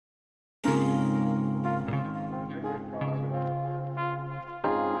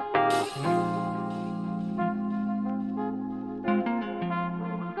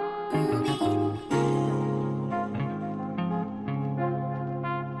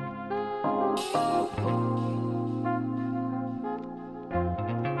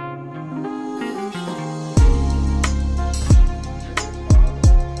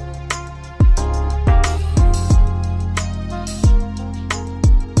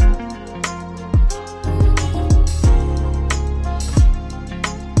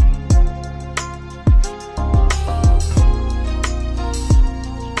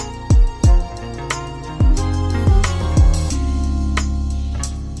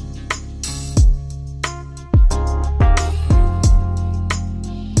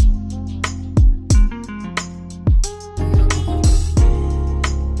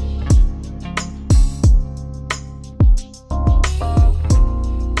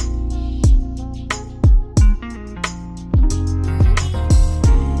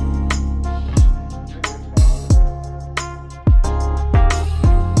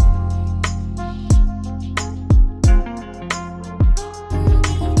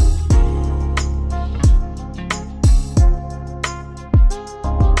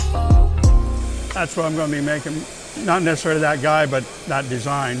That's what I'm going to be making. Not necessarily that guy, but that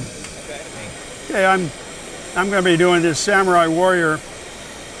design. Okay, I'm going to be doing this samurai warrior,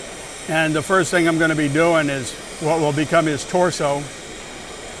 and the first thing I'm going to be doing is what will become his torso.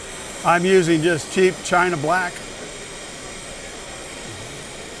 I'm using just cheap China black,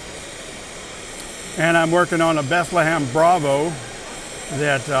 and I'm working on a Bethlehem Bravo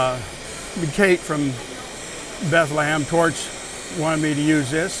that Kate from Bethlehem Torch wanted me to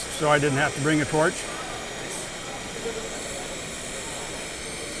use this, so I didn't have to bring a torch.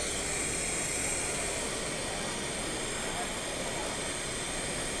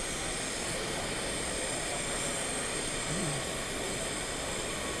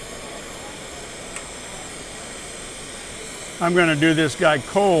 I'm going to do this guy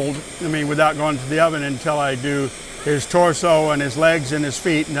cold, without going to the oven, until I do his torso and his legs and his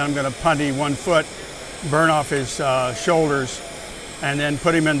feet, and then I'm going to punty 1 foot, burn off his shoulders, and then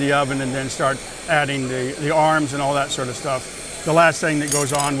put him in the oven and then start adding the arms and all that sort of stuff. The last thing that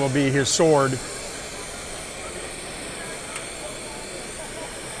goes on will be his sword.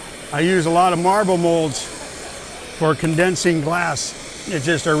 I use a lot of marble molds for condensing glass. It's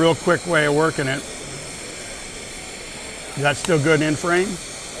just a real quick way of working it. Is that still good in frame?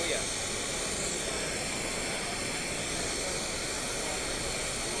 Oh yeah.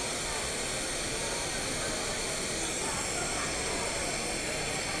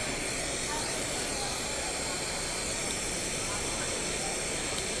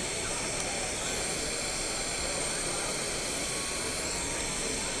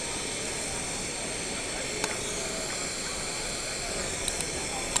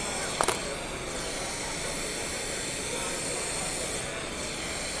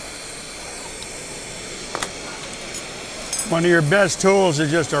 One of your best tools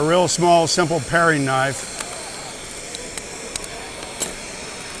is just a real small, simple paring knife.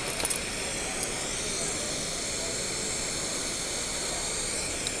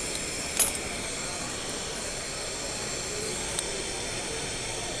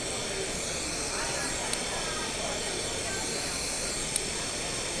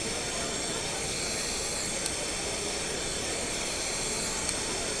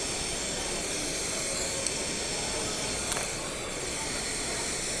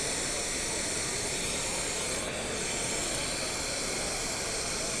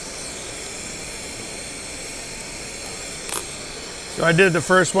 So I did the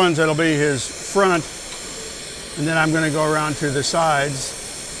first ones, that'll be his front, and then I'm going to go around to the sides.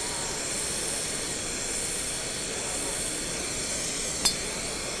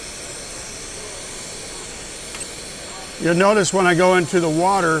 You'll notice when I go into the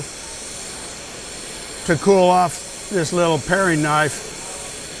water to cool off this little paring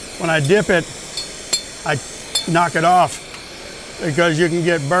knife, when I dip it, I knock it off, because you can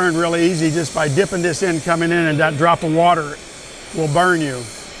get burned really easy just by dipping this in, coming in, and that drop of water will burn you.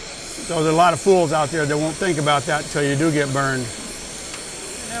 So there's a lot of fools out there that won't think about that until you do get burned. You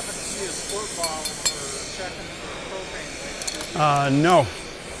didn't happen to see a squirt bottle for checking for propane? No.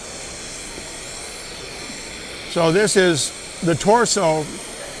 So this is the torso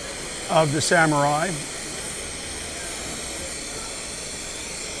of the samurai.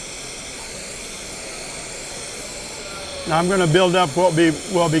 Now I'm going to build up what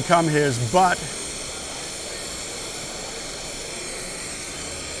will become his butt.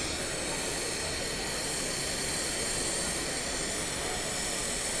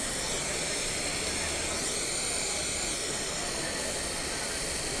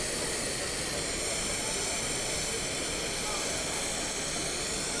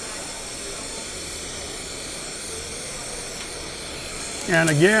 And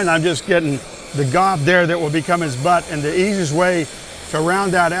again, I'm just getting the gob there that will become his butt. And the easiest way to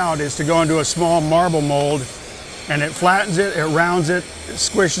round that out is to go into a small marble mold, and it flattens it, it rounds it, it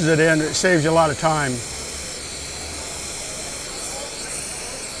squishes it in, it saves you a lot of time.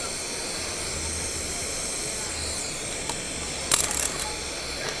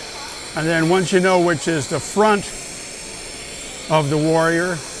 And then once you know which is the front of the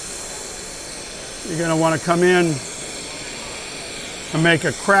warrior, you're going to want to come in and make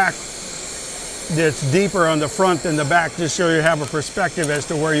a crack that's deeper on the front than the back, just so you have a perspective as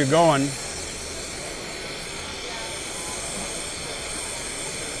to where you're going.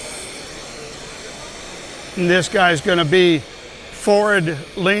 And this guy's going to be forward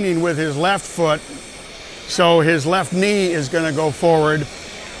leaning with his left foot, so his left knee is going to go forward.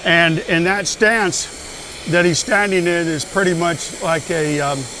 And in that stance that he's standing in is pretty much like a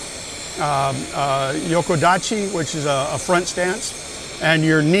yokodachi, which is a front stance. And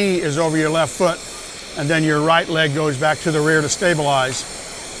your knee is over your left foot, and then your right leg goes back to the rear to stabilize.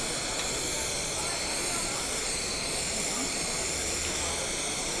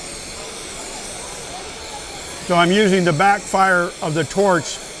 So I'm using the backfire of the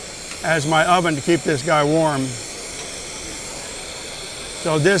torch as my oven to keep this guy warm.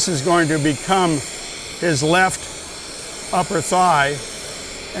 So this is going to become his left upper thigh.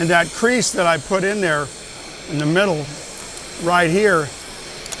 And that crease that I put in there in the middle, right here,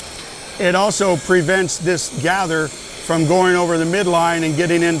 it also prevents this gather from going over the midline and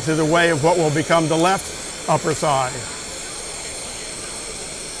getting into the way of what will become the left upper thigh.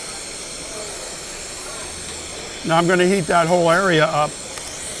 Now I'm going to heat that whole area up.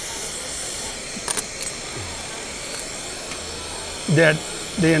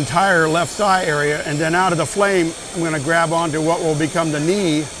 The entire left thigh area, and then out of the flame I'm going to grab onto what will become the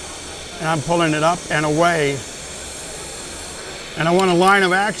knee, and I'm pulling it up and away. And I want a line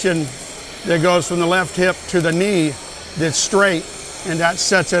of action that goes from the left hip to the knee that's straight, and that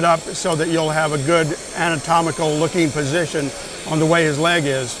sets it up so that you'll have a good anatomical looking position on the way his leg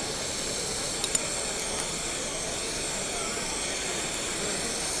is.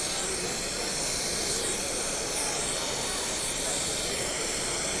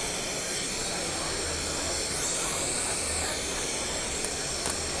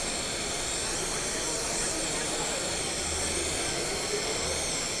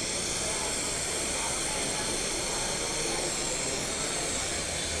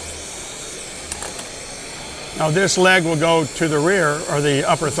 Now this leg will go to the rear, or the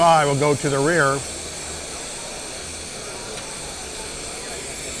upper thigh will go to the rear.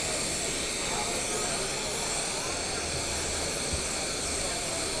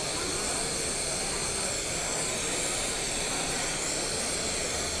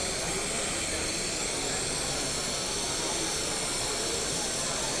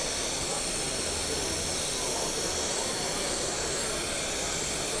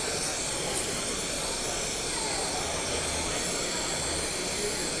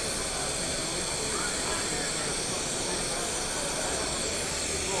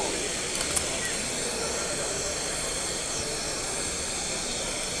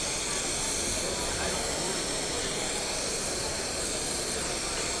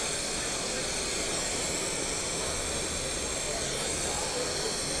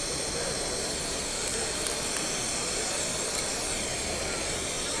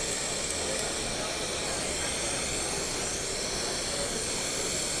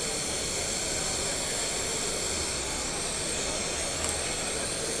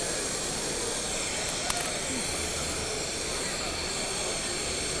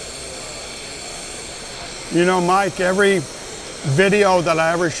 You know, Mike, every video that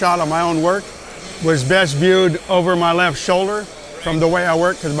I ever shot of my own work was best viewed over my left shoulder from the way I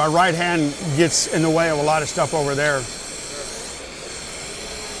work, because my right hand gets in the way of a lot of stuff over there.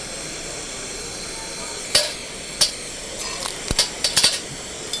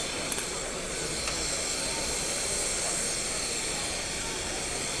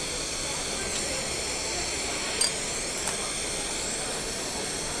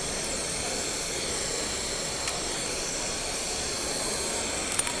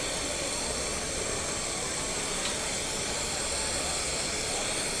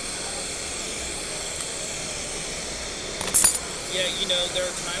 Yeah, you know, there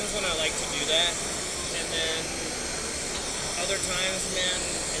are times when I like to do that, and then other times, man,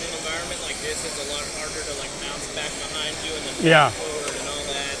 in an environment like this, it's a lot harder to like bounce back behind you and then forward and all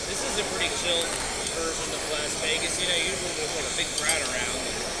that. This is a pretty chill version of Las Vegas. You know, usually there's like a big crowd around.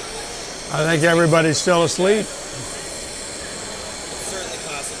 I think everybody's still asleep. It's certainly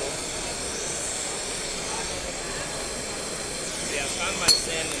possible. Yeah, I found myself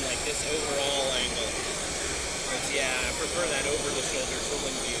in like this overall angle. But yeah, I prefer that over the shoulder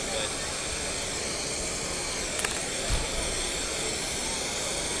tooling view, but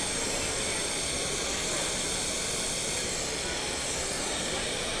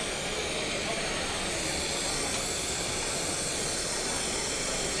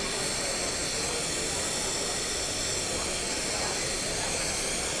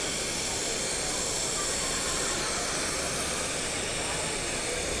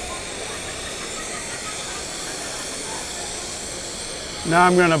now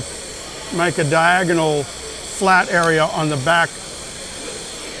I'm going to make a diagonal flat area on the back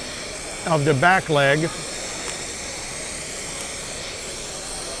of the back leg.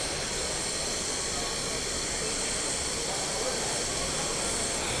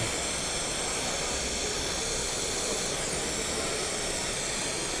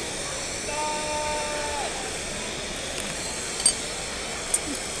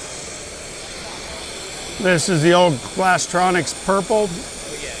 This is the old Glasstronics purple,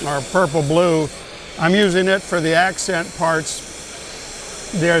 or purple blue. I'm using it for the accent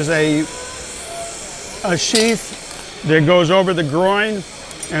parts. There's a sheath that goes over the groin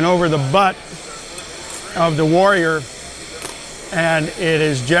and over the butt of the warrior, and it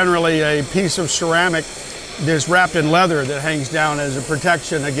is generally a piece of ceramic that's wrapped in leather that hangs down as a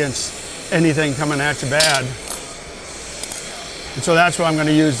protection against anything coming at you bad. And so that's what I'm going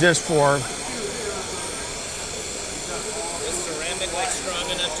to use this for. strong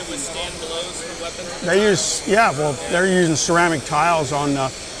enough to withstand blows from weapons? They use, yeah, well, they're using ceramic tiles on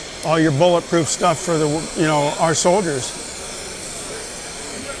all your bulletproof stuff for the, you know, our soldiers.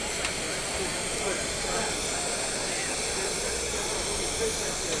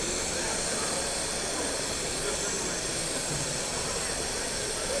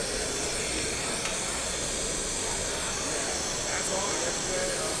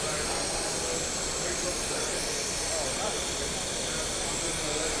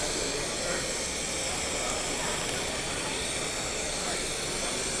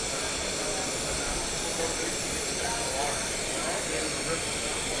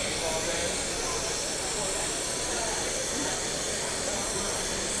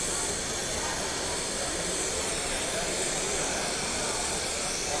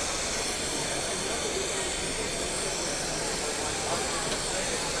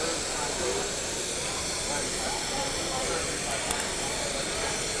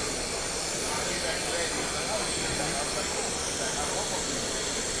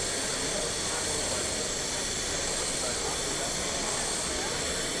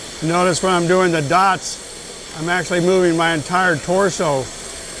 Notice when I'm doing the dots, I'm actually moving my entire torso.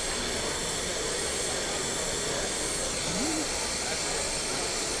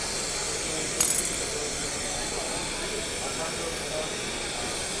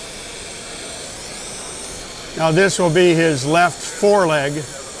 Now this will be his left foreleg.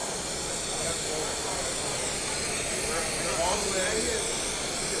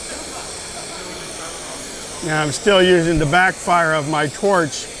 Now I'm still using the backfire of my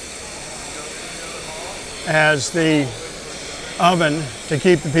torch as the oven to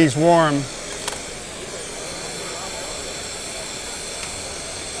keep the piece warm.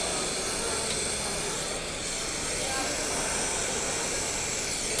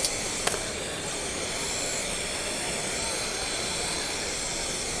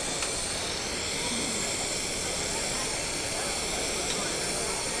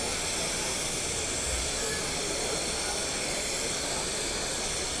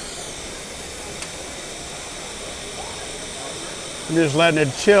 I'm just letting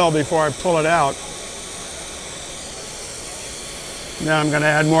it chill before I pull it out. Now I'm going to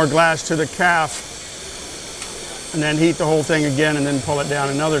add more glass to the calf and then heat the whole thing again and then pull it down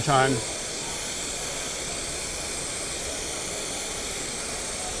another time.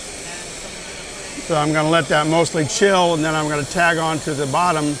 So I'm going to let that mostly chill, and then I'm going to tag on to the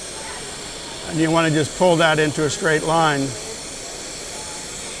bottom, and you want to just pull that into a straight line.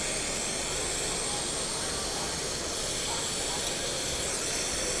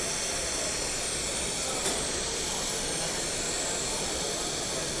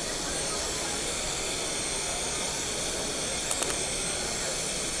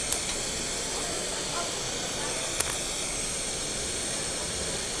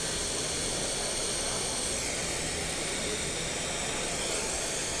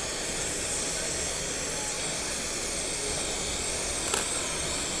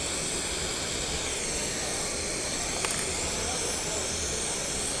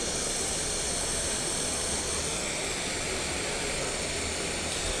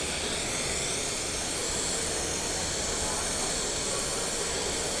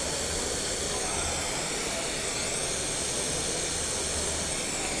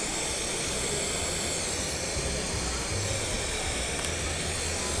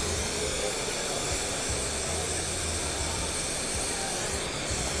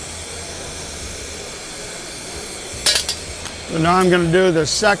 So now I'm going to do the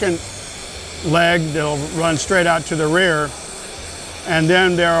second leg that'll run straight out to the rear. And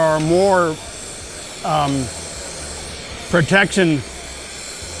then there are more protection,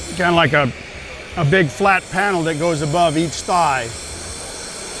 kind of like a big flat panel that goes above each thigh.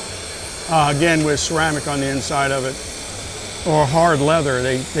 Again, with ceramic on the inside of it, or hard leather.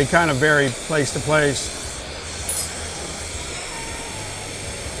 They kind of vary place to place.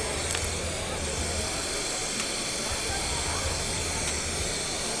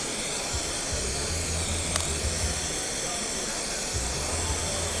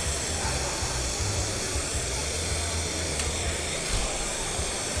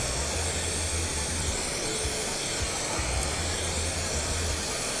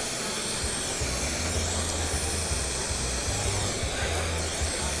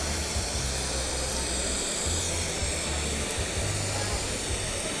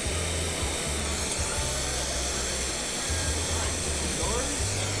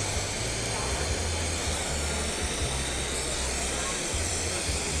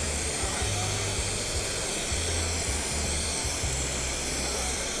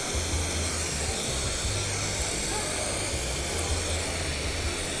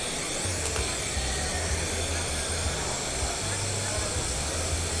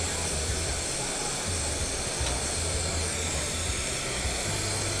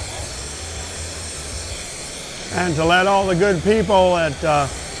 And to let all the good people at,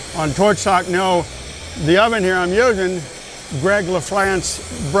 on Torch Talk know, the oven here I'm using, Greg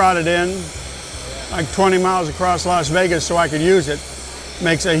LaFrance brought it in like 20 miles across Las Vegas so I could use it.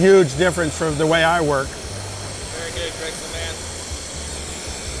 Makes a huge difference for the way I work. Very good, Greg's the man.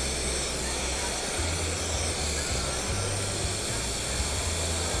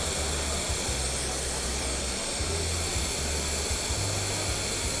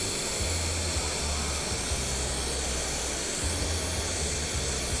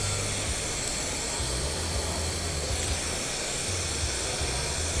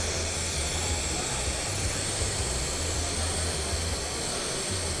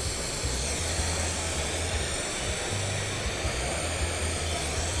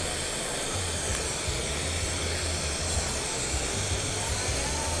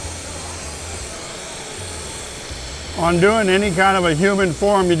 On doing any kind of a human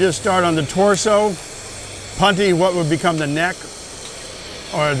form, you just start on the torso, punty what would become the neck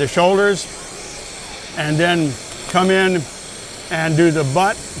or the shoulders, and then come in and do the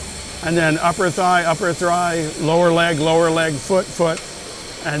butt, and then upper thigh, lower leg, foot,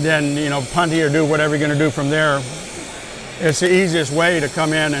 and then, you know, punty or do whatever you're going to do from there. It's the easiest way to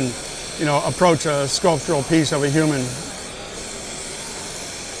come in and, you know, approach a sculptural piece of a human.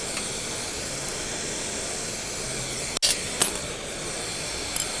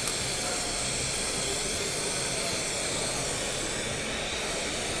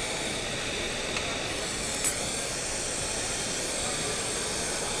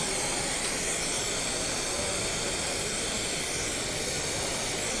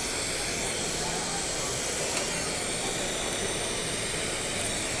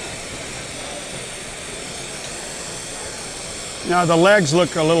 Now the legs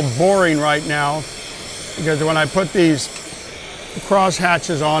look a little boring right now because when I put these cross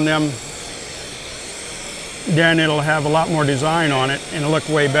hatches on them, then it'll have a lot more design on it and it'll look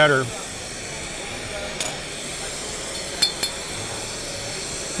way better.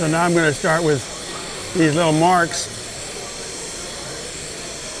 So now I'm going to start with these little marks.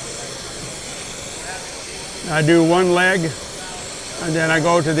 I do one leg and then I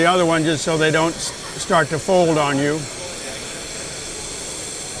go to the other one just so they don't start to fold on you.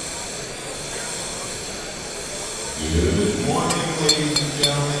 Good morning, ladies and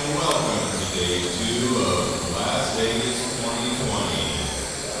gentlemen. Welcome to day 2 of Las Vegas 2020.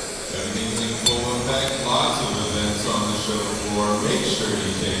 Everything's in full effect. Lots of events on the show floor. Make sure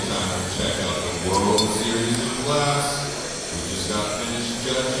you take time to check out the World Series of Glass. We just got finished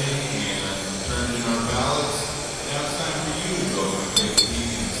judging and turned in our ballots. Now it's time for you to go and take a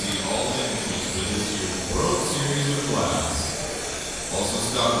peek and see all the entries for this year's World Series of Glass. Also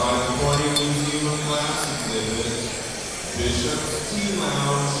stop by the Corning Museum of Glass exhibit, Bishop's Tea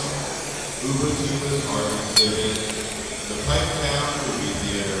Lounge, Ubatuba's Art Exhibit, the Pipe Town Movie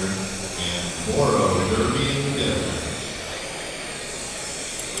Theater, and Moro Derby in the Desert.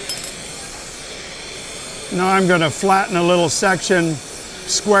 Now I'm going to flatten a little section,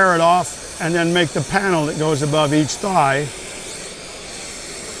 square it off, and then make the panel that goes above each thigh.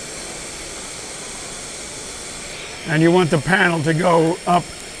 And you want the panel to go up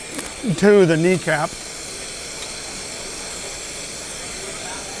to the kneecap.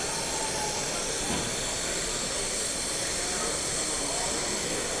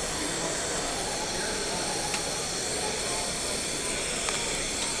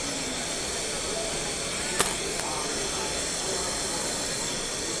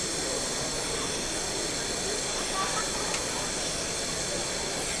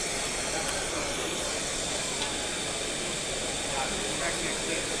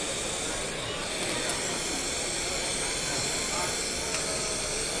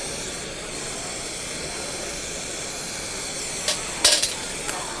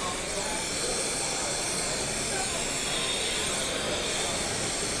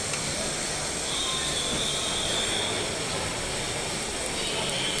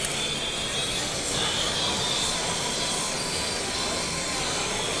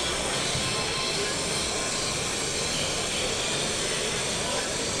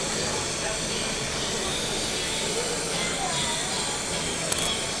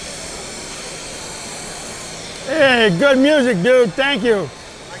 Hey, good music, dude. Thank you.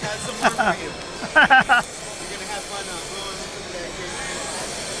 I got some more for you. You're gonna have fun blowing through that cake.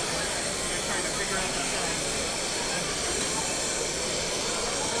 You're trying to figure out the sound.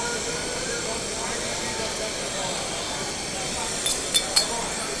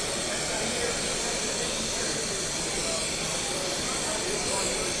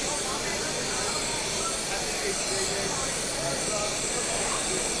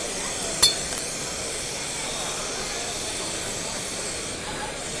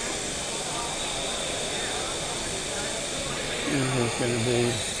 It's going to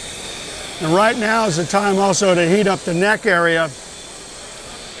be. And right now is the time also to heat up the neck area,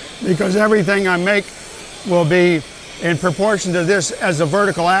 because everything I make will be in proportion to this as a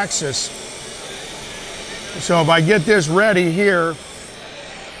vertical axis. So if I get this ready here,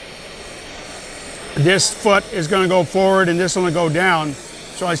 this foot is going to go forward and this one will go down.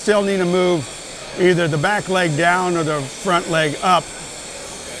 So I still need to move either the back leg down or the front leg up.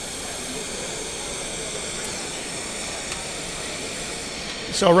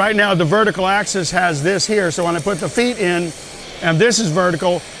 So right now the vertical axis has this here, so when I put the feet in, and this is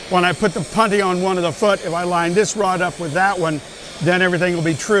vertical, when I put the punty on one of the foot, if I line this rod up with that one, then everything will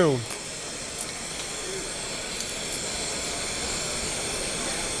be true.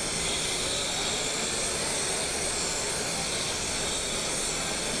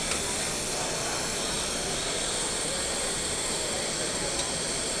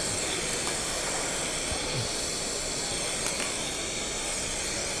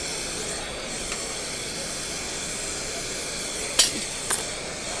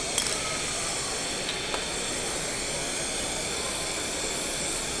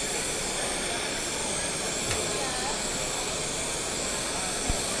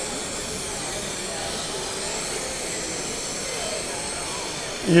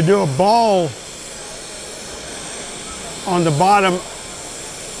 You do a ball on the bottom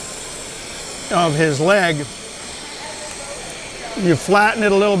of his leg. You flatten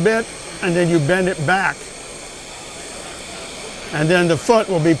it a little bit and then you bend it back. And then the foot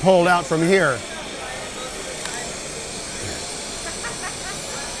will be pulled out from here.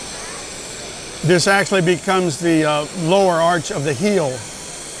 This actually becomes the lower arch of the heel.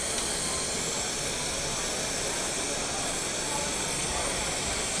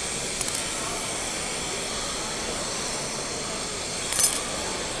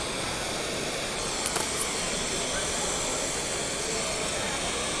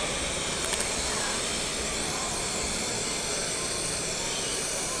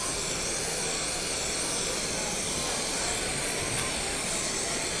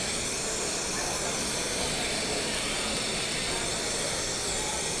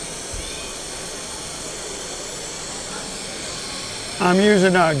 I'm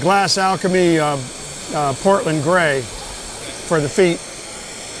using a Glass Alchemy Portland Gray for the feet.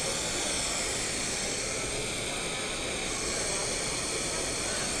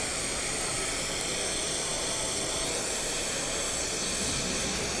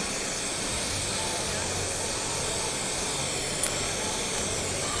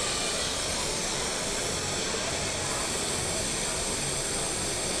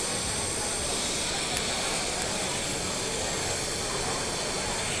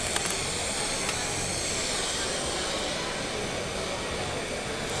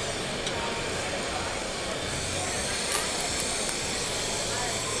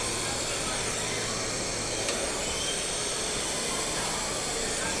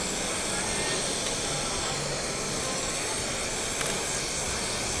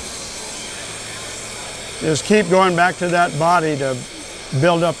 Just keep going back to that body to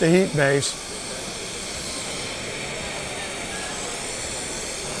build up the heat base.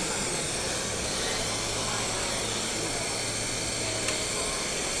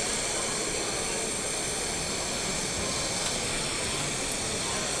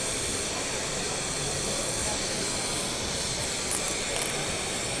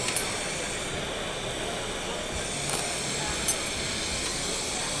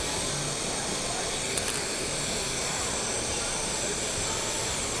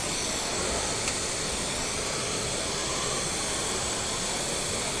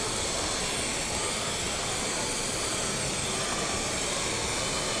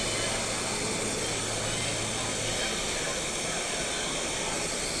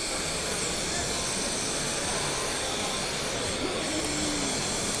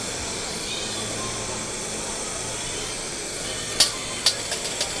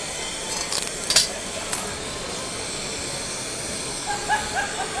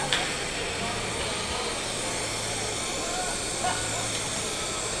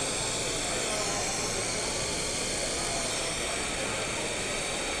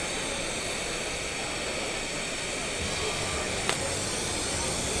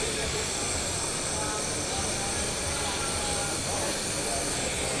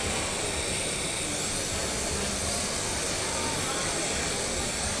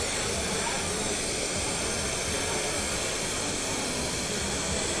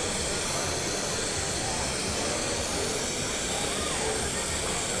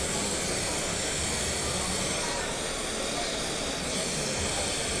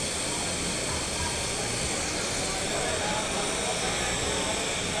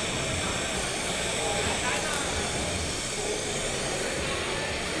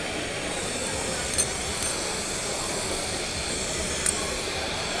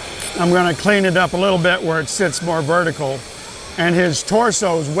 I'm going to clean it up a little bit where it sits more vertical. And his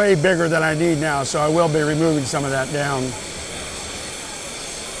torso is way bigger than I need now, so I will be removing some of that down.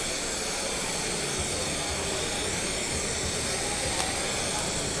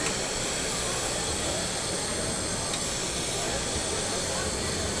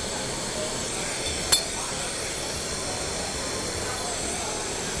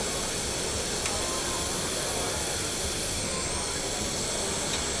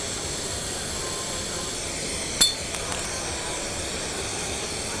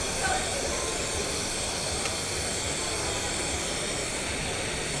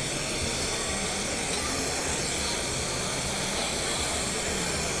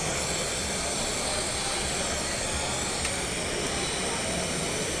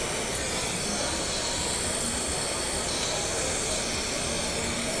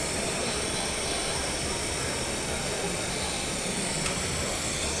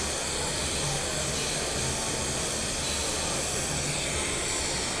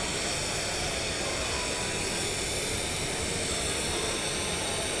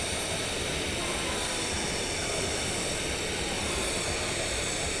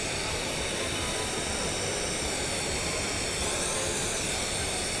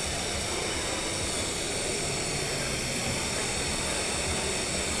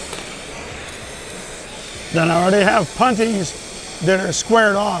 Then I already have puntings that are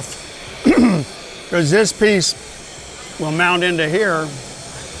squared off because this piece will mount into here,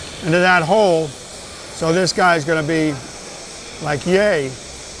 into that hole. So this guy's going to be like yay.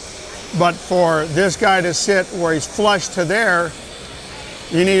 But for this guy to sit where he's flush to there,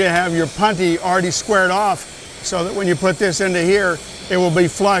 you need to have your punty already squared off so that when you put this into here, it will be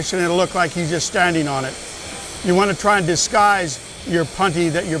flush and it'll look like he's just standing on it. You want to try and disguise your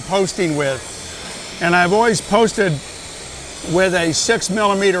punty that you're posting with. And I've always posted with a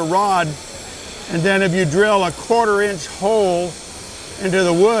 6mm rod, and then if you drill a 1/4-inch hole into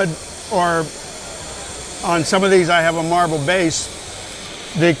the wood, or on some of these I have a marble base,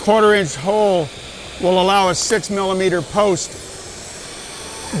 the 1/4-inch hole will allow a 6mm post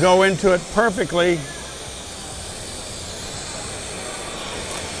go into it perfectly.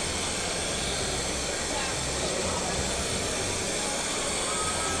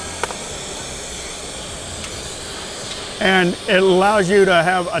 And it allows you to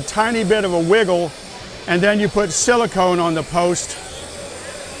have a tiny bit of a wiggle, and then you put silicone on the post.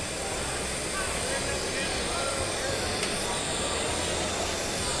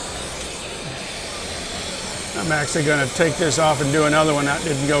 I'm actually going to take this off and do another one that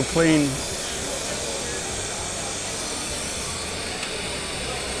didn't go clean.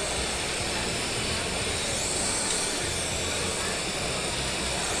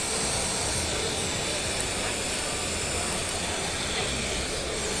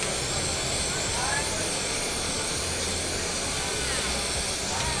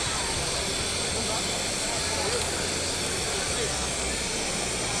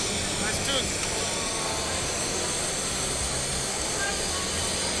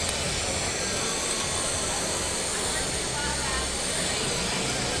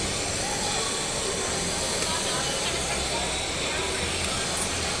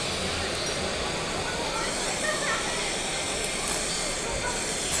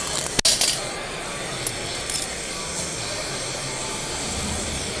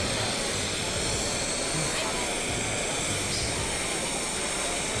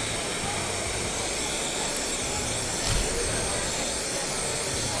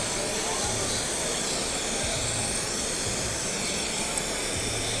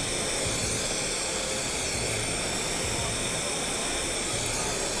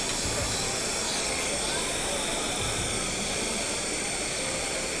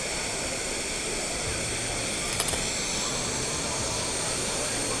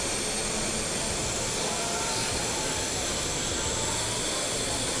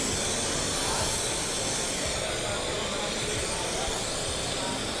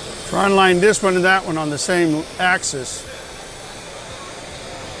 Try and line this one and that one on the same axis.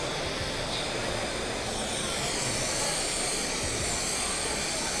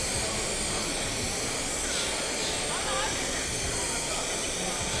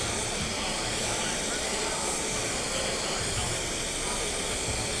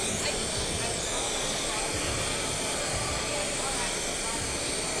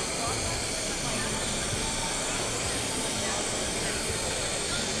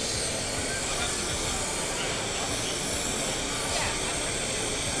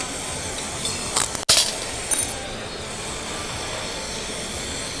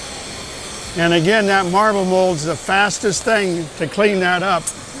 And again, that marble mold's the fastest thing to clean that up.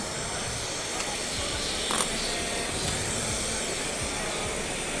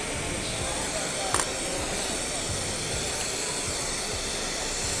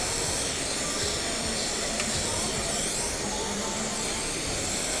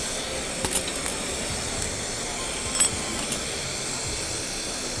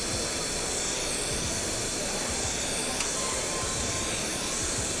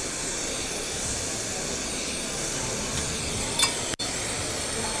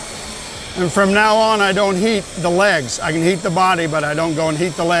 And from now on, I don't heat the legs. I can heat the body, but I don't go and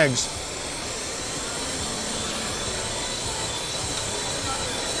heat the legs.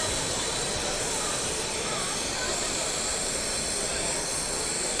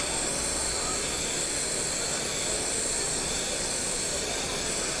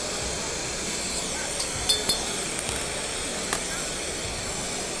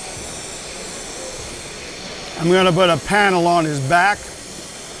 I'm going to put a panel on his back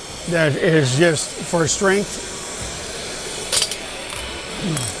that is just for strength.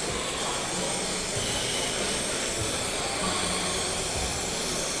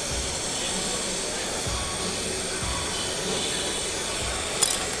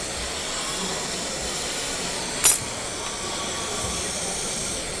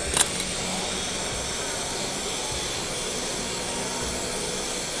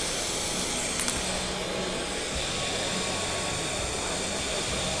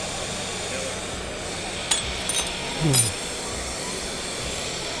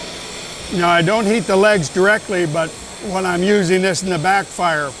 Now I don't heat the legs directly, but when I'm using this in the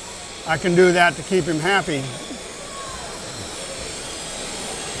backfire, I can do that to keep him happy.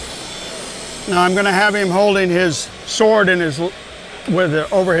 Now I'm going to have him holding his sword in his,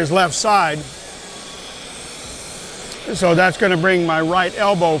 over his left side. So that's going to bring my right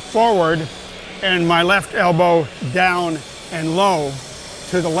elbow forward and my left elbow down and low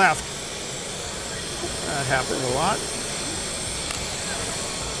to the left. That happens a lot.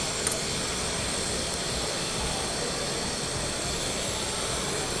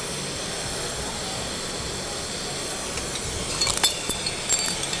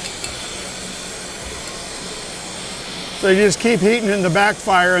 So you just keep heating in the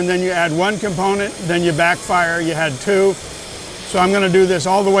backfire, and then you add one component, then you backfire, you had two. So I'm going to do this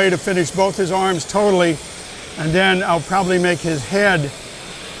all the way to finish both his arms totally, and then I'll probably make his head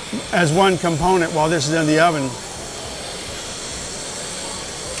as one component while this is in the oven.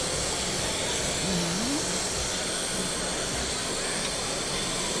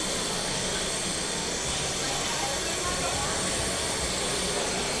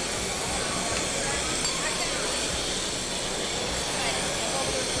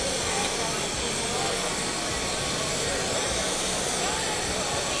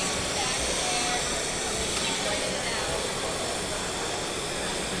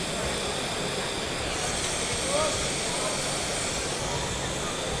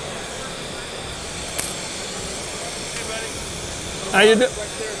 How you do? Right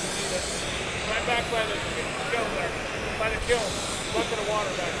there, right back by the kiln there. By the kiln. Bucket of water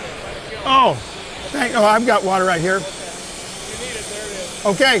back there. By the kiln. Oh, I've got water right here. Okay. You need it, there it is.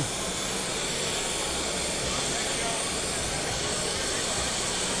 Okay.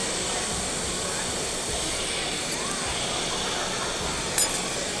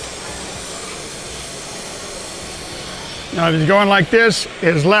 Now if he's going like this,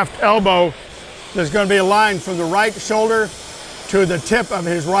 his left elbow, there's going to be a line from the right shoulder to the tip of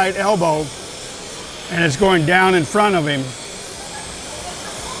his right elbow, and it's going down in front of him.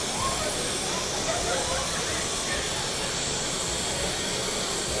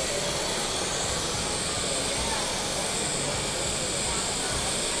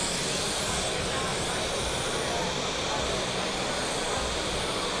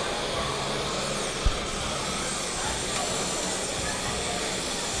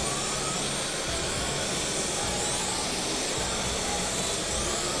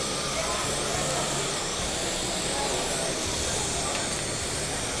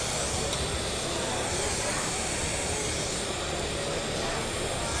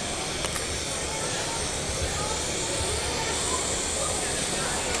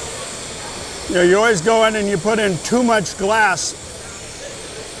 You know, you always go in and you put in too much glass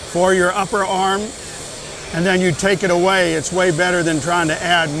for your upper arm, and then you take it away. It's way better than trying to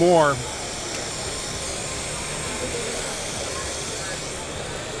add more.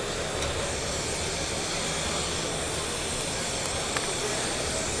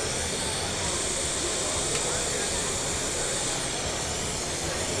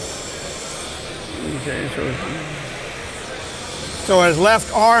 Okay, so his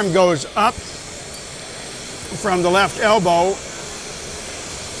left arm goes up from the left elbow.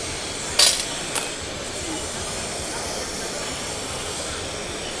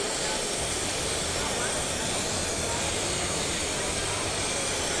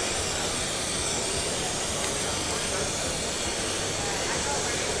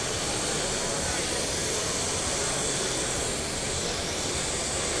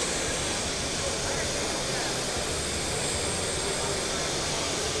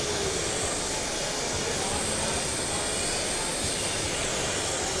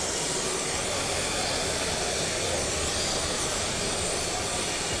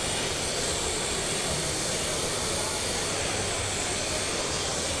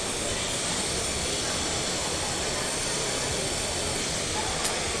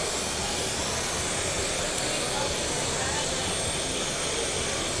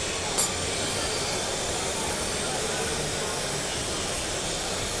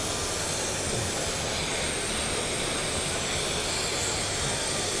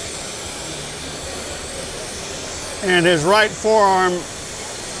 and his right forearm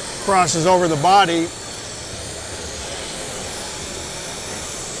crosses over the body.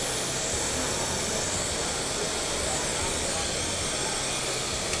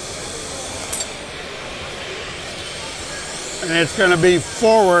 And it's going to be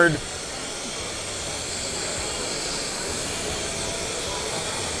forward.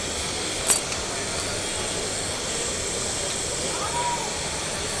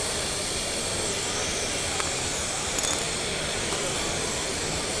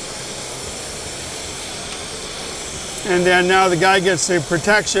 And then now the guy gets the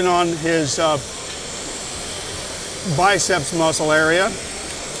protection on his biceps muscle area.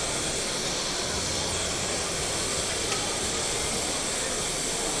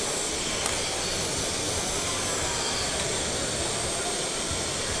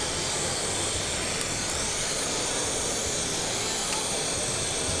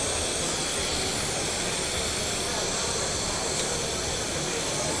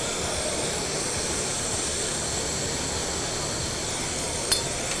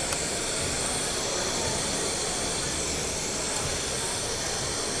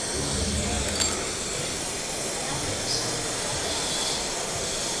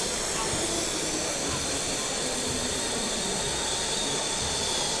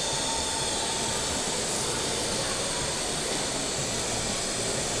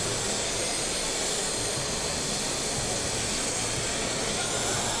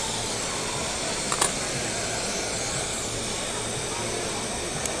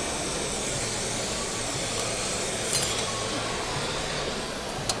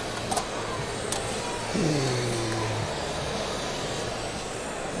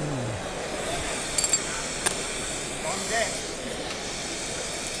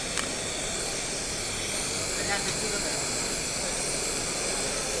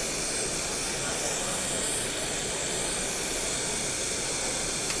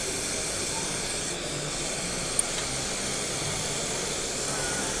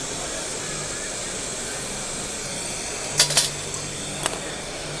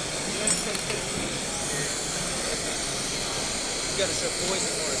 Got to show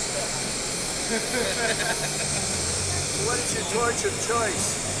poison more respect. What is your torch of choice?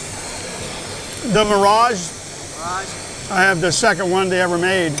 The Mirage. Mirage? I have the second one they ever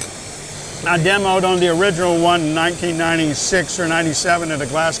made. I demoed on the original one in 1996 or 97 at a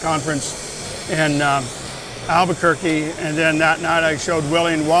glass conference in Albuquerque, and then that night I showed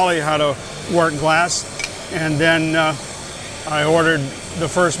Willie and Wally how to work glass, and then I ordered the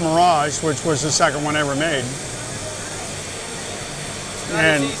first Mirage, which was the second one ever made. It's not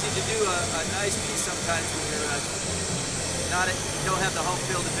as easy to do a nice piece sometimes when you're you don't have the home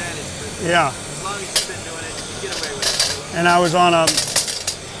field advantage, but yeah, as long as you've been doing it, you get away with it. And I was on a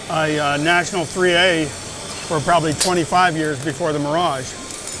National 3A for probably 25 years before the Mirage.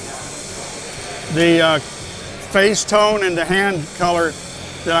 The face tone and the hand color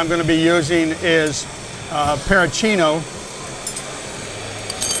that I'm going to be using is Parachino,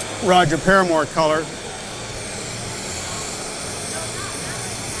 Roger Paramore color.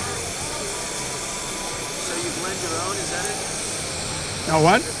 So you blend your own, is that it? Now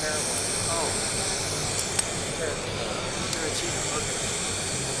what? Oh. Parachino,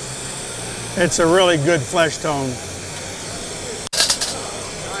 okay. It's a really good flesh tone.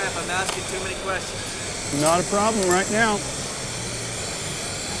 Sorry if I'm asking too many questions. Not a problem right now.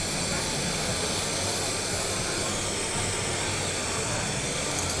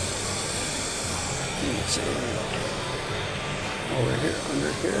 Let's see. Over here,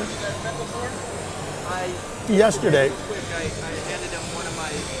 under here. Yesterday. Quick, I handed him one of my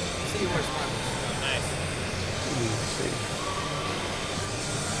seahorse models. Nice. Let's see.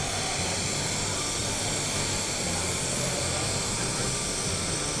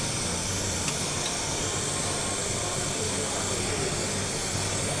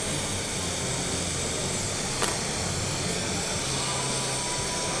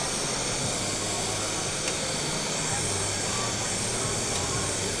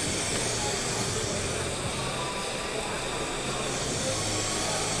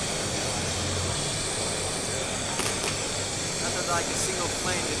 Like a single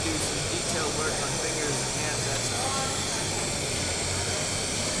plane to do some detailed work on fingers and hands, that's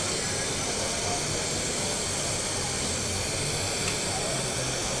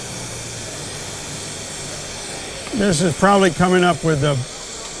This is probably coming up with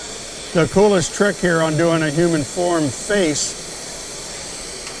the coolest trick here on doing a human form face.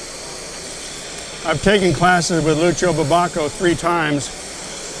 I've taken classes with Lucio Babacco 3 times,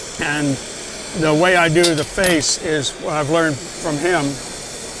 and the way I do the face is what I've learned from him.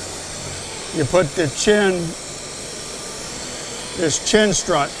 You put the chin this chin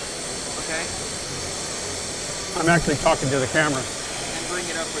strut. Okay. I'm actually talking to the camera. And bring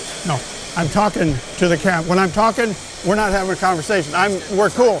it up with No, I'm talking to the camera. When I'm talking, we're not having a conversation. We're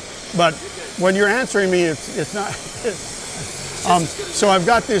cool, but when you're answering me, it's not. So I've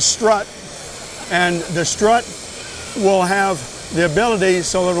got this strut, and the strut will have the ability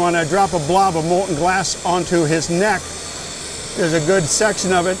so that when I drop a blob of molten glass onto his neck, there's a good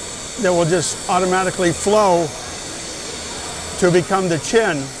section of it that will just automatically flow to become the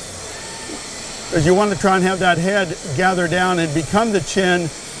chin. Because you want to try and have that head gather down and become the chin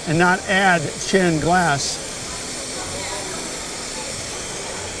and not add chin glass.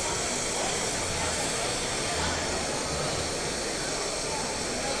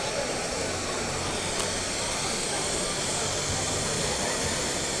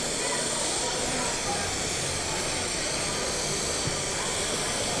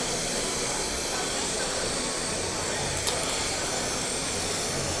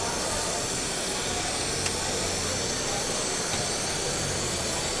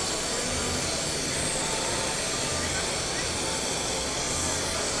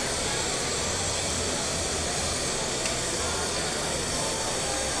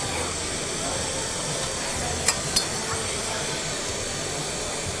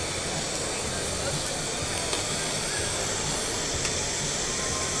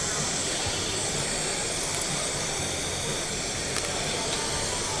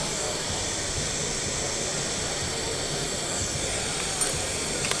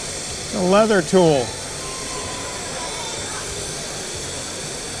 The leather tool.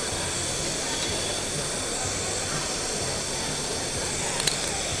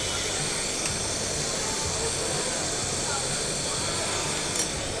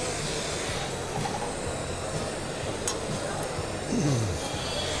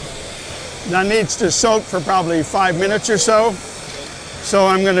 That needs to soak for probably 5 minutes or so. So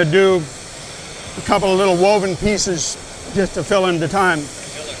I'm going to do a couple of little woven pieces just to fill in the time.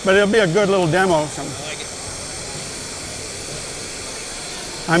 But it'll be a good little demo. I like it.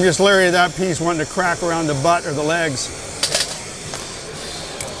 I'm just leery of that piece wanting to crack around the butt or the legs.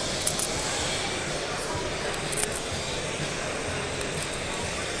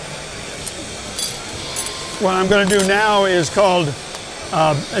 What I'm going to do now is called,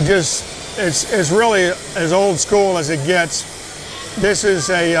 it's really as old school as it gets. This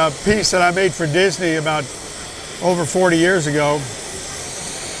is a piece that I made for Disney about over 40 years ago.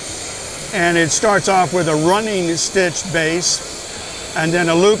 And it starts off with a running stitch base and then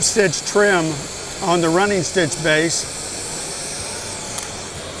a loop stitch trim on the running stitch base.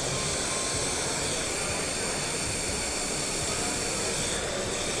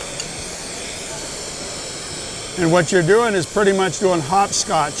 And what you're doing is pretty much doing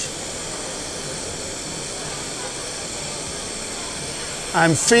hopscotch.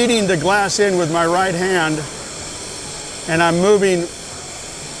 I'm feeding the glass in with my right hand, and I'm moving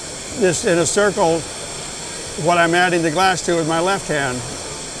this in a circle, what I'm adding the glass to with my left hand.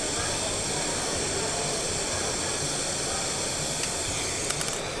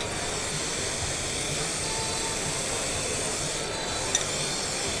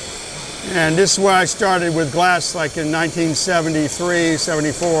 And this is where I started with glass like in 1973,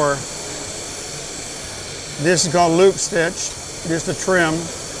 74. This is called loop stitch, just a trim.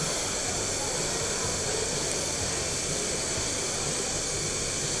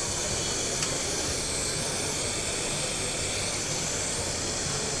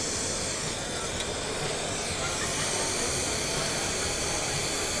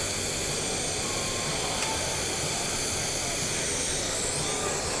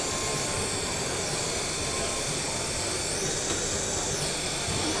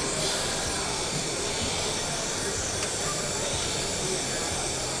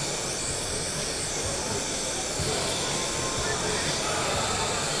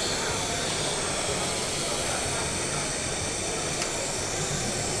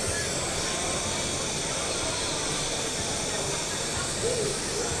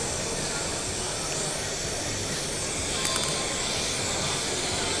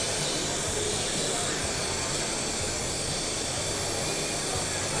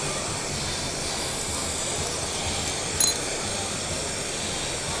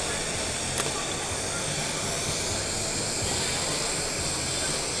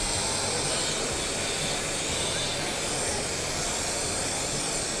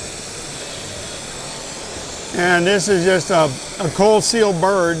 And this is just a cold seal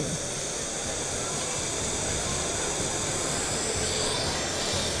bird.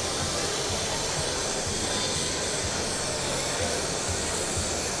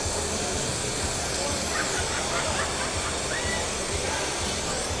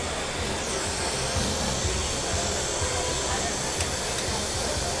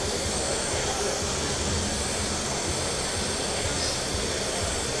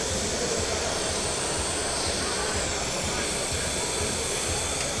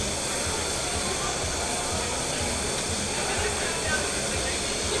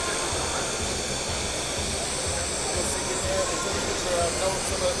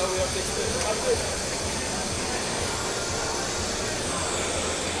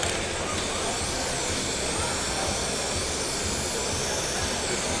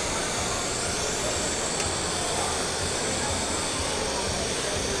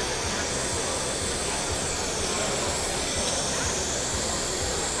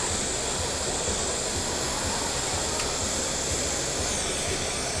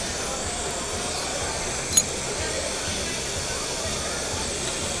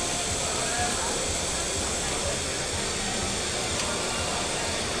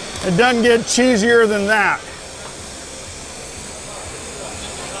 It doesn't get cheesier than that.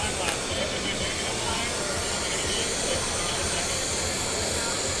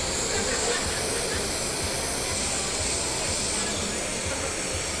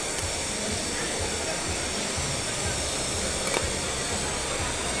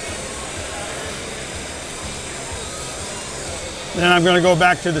 Then I'm going to go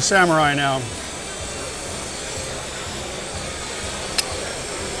back to the samurai now.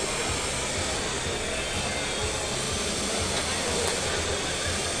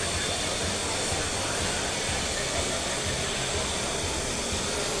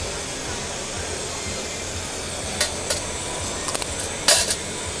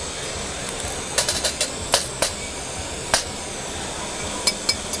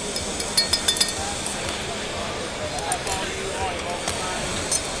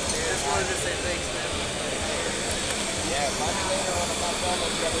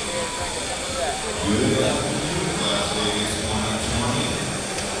 Good afternoon, Las Vegas 2020.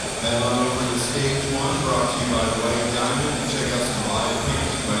 Head on over to stage 1, brought to you by White Diamond, and check out some live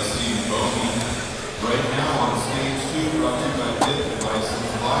painting by Steve Bowie. Right now on stage 2, brought to you by Bethlehem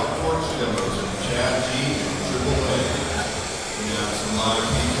live porch demos from Chad G and Triple A. We have some live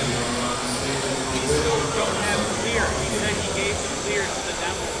painting going on the stage a little bit. Don't have clear. He said he gave them clear to the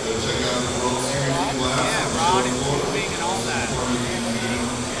demo. Go check out the World Series of Glass. Yeah, rod and tubing and all that.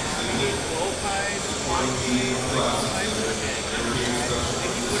 He gave blow pipes, quantities, like pipes for it. And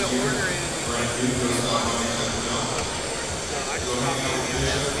he put an order in. So I just dropped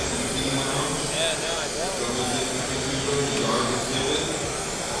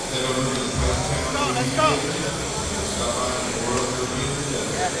let's go.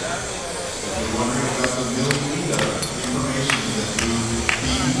 If you're wondering about the millimeter information that you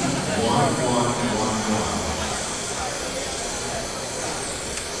B1111.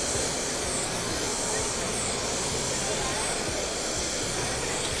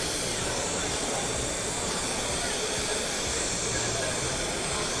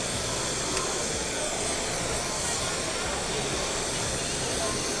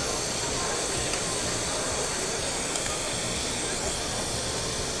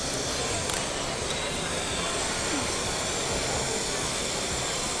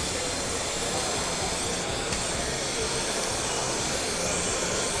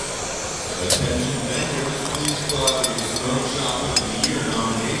 Attention vendors, please fill out your Snow Shop of the Year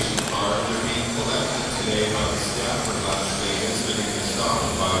nomination card. They're being collected today by the staff from Las Vegas that are going to stop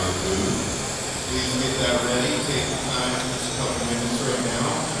by your booth. Please get that ready. Take the time, just a couple minutes right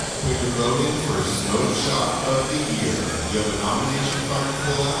now. Put your vote in for Snow Shop of the Year. You have a nomination card to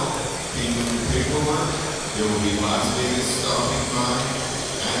fill out. Keep with your paperwork. There will be Las Vegas stopping by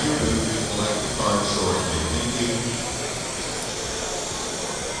at your booth to collect the card shortly. Thank you.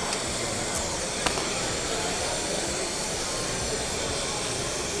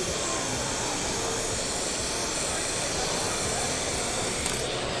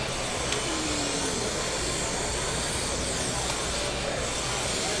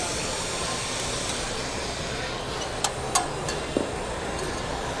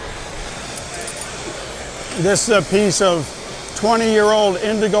 This is a piece of 20-year-old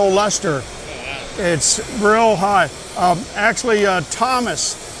indigo luster. It's real high. Actually,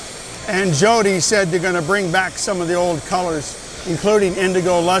 Thomas and Jody said they're going to bring back some of the old colors, including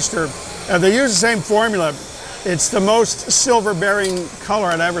indigo luster. They use the same formula. It's the most silver-bearing color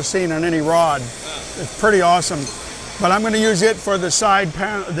I've ever seen on any rod. It's pretty awesome. But I'm going to use it for the side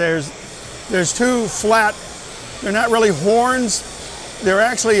panel. There's two flat, they're not really horns. They're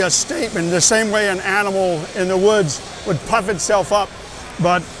actually a statement, the same way an animal in the woods would puff itself up.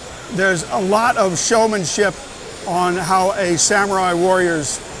 But there's a lot of showmanship on how a samurai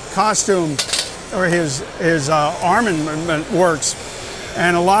warrior's costume or his armament works.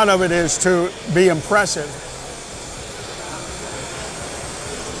 And a lot of it is to be impressive.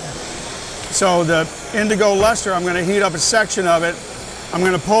 So the indigo luster, I'm going to heat up a section of it. I'm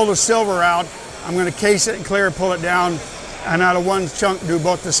going to pull the silver out. I'm going to case it and clear it, pull it down, and out of one chunk do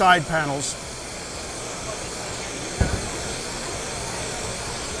both the side panels.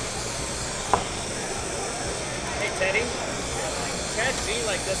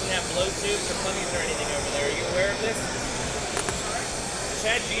 doesn't have blow tubes or punnies or anything over there. Are you aware of this?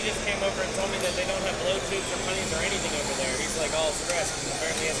 Chad G just came over and told me that they don't have blow tubes or punnies or anything over there. He's like all stressed because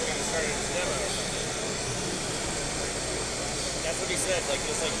apparently he hasn't even started his demo. That's what he said, like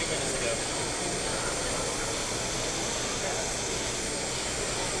just like 2 minutes ago.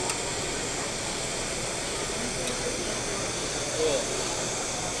 Cool.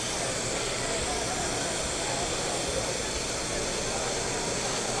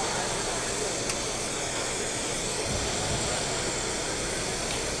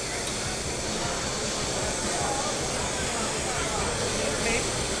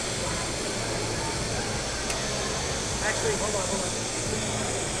 Actually, hold on.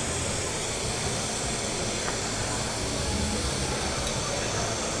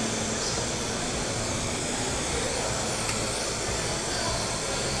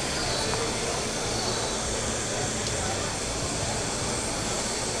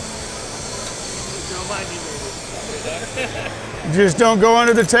 Don't mind me, baby. Just don't go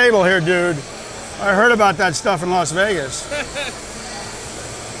under the table here, dude. I heard about that stuff in Las Vegas.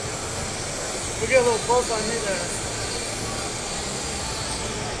 We get a little close on me there.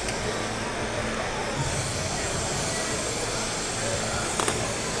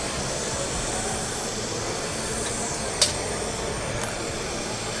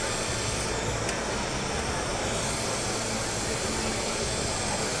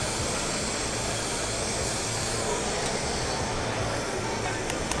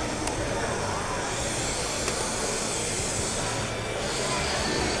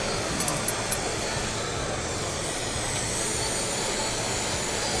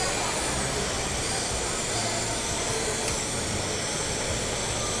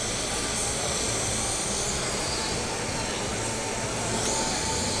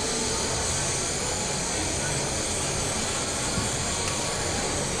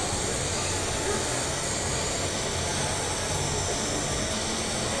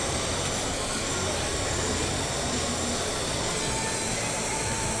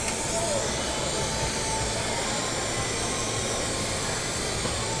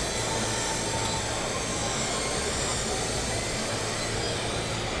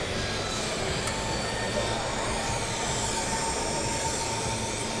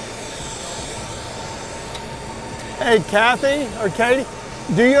 Hey, Kathy or Katie,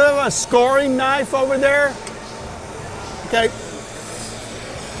 do you have a scoring knife over there? Okay.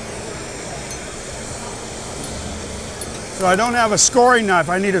 So I don't have a scoring knife.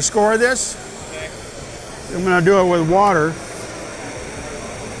 I need to score this. Okay. I'm going to do it with water.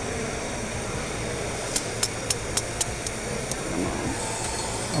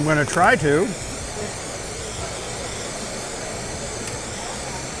 I'm going to try to.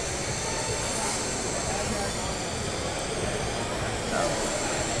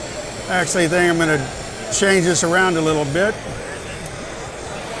 Actually, I think I'm going to change this around a little bit.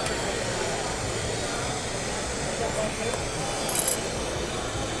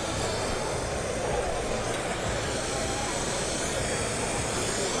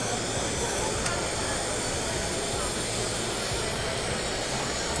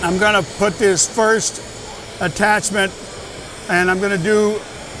 I'm going to put this first attachment, and I'm going to do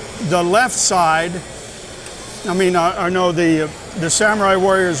the left side. The Samurai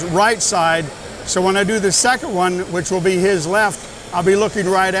Warrior's right side. So when I do the second one, which will be his left, I'll be looking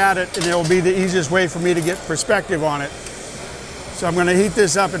right at it, and it will be the easiest way for me to get perspective on it. So I'm going to heat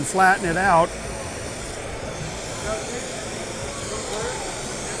this up and flatten it out.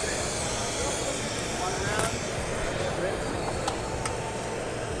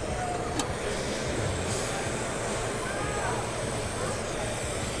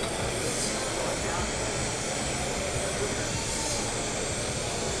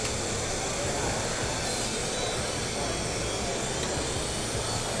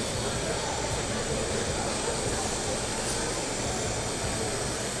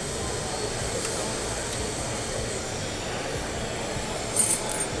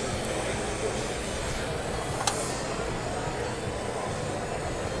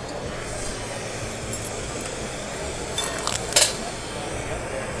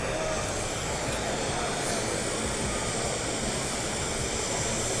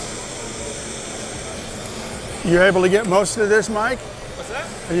 You able to get most of this, Mike? What's that?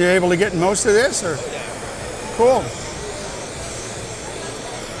 Are you able to get most of this? Or? Cool.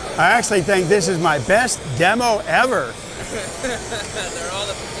 I actually think this is my best demo ever. They're all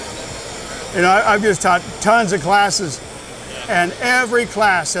the... You know, I've just taught tons of classes, and every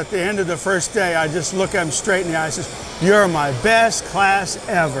class at the end of the first day, I just look them straight in the eye and says, "You're my best class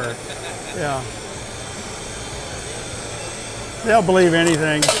ever." Yeah. They'll believe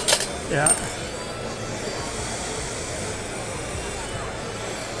anything. Yeah.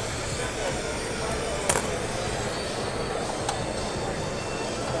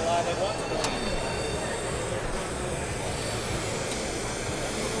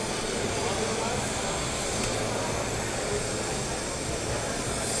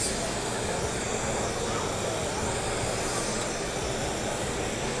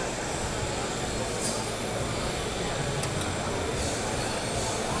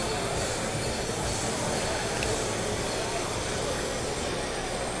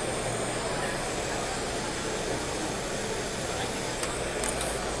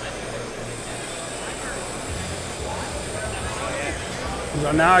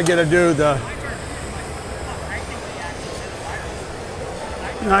 So now I get to do the,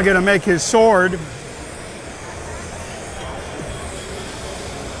 now I get to make his sword.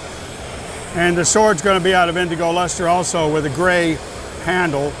 And the sword's going to be out of indigo luster also with a gray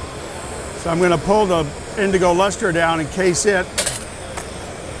handle. So I'm going to pull the indigo luster down and case it.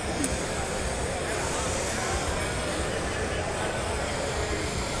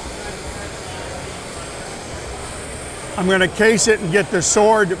 I'm going to case it and get the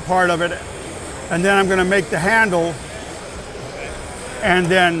sword part of it, and then I'm going to make the handle and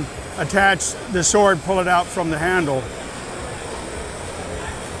then attach the sword, pull it out from the handle.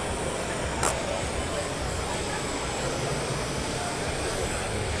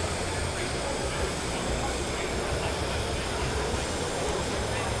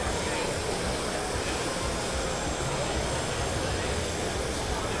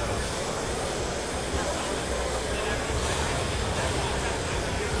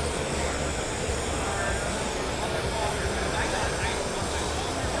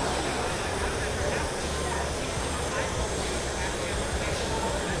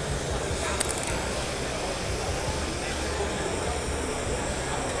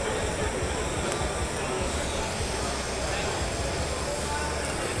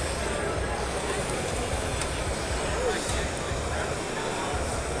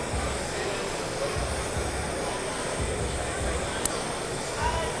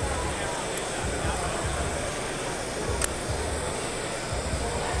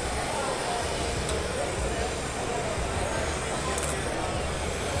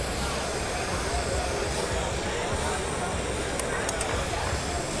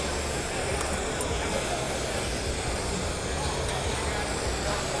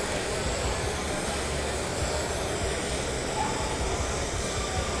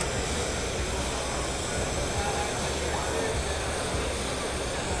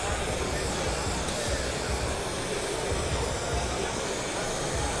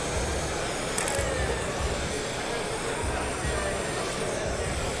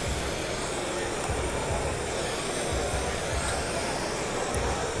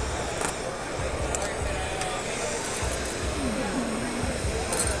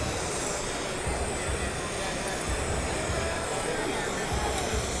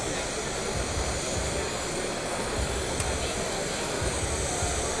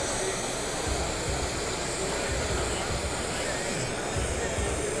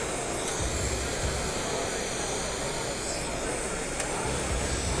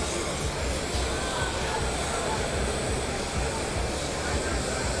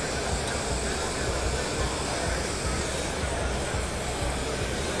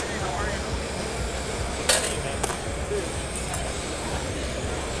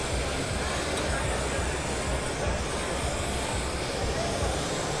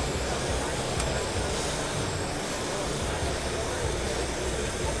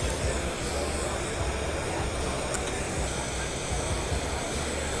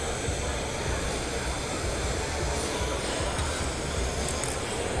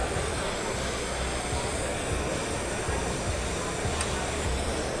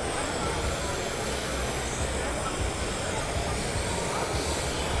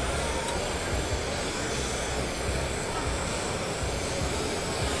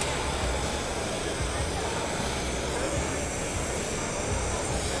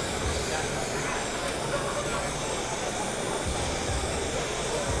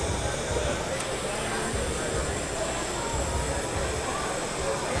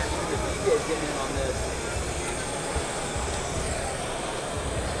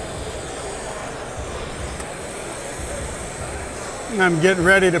 I'm getting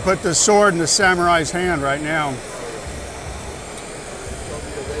ready to put the sword in the samurai's hand right now.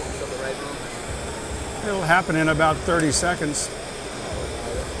 It'll happen in about 30 seconds.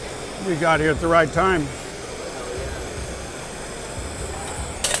 We got here at the right time.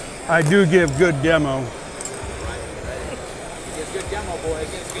 I do give good demo. demo, boy.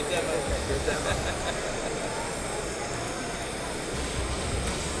 It's a good demo. Good demo.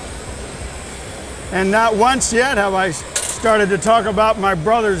 And not once yet have I started to talk about my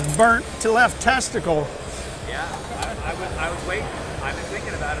brother's burnt left testicle. Yeah, I was waiting. I've been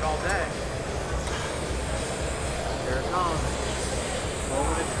thinking about it all day. Here it comes.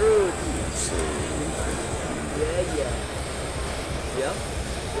 Moment of truth. Yeah, yeah. Yep,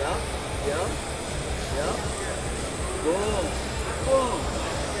 yep, yep, yep. Boom, boom,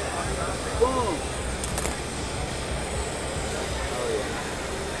 boom. Oh yeah.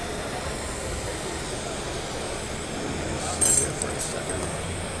 For a second.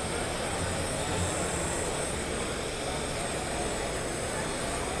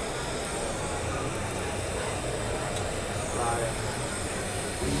 Got it.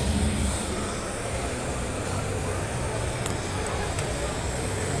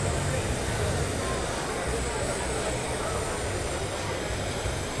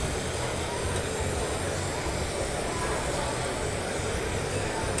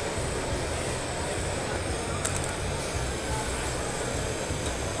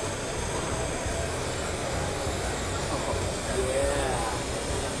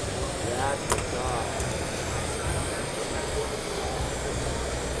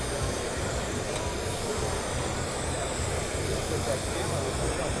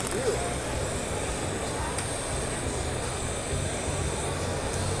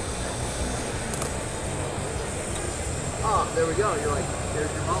 Oh, there we go. You're like,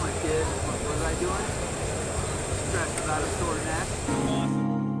 there's your moment, kid. What was I doing? Stressed about a sore neck. Awesome.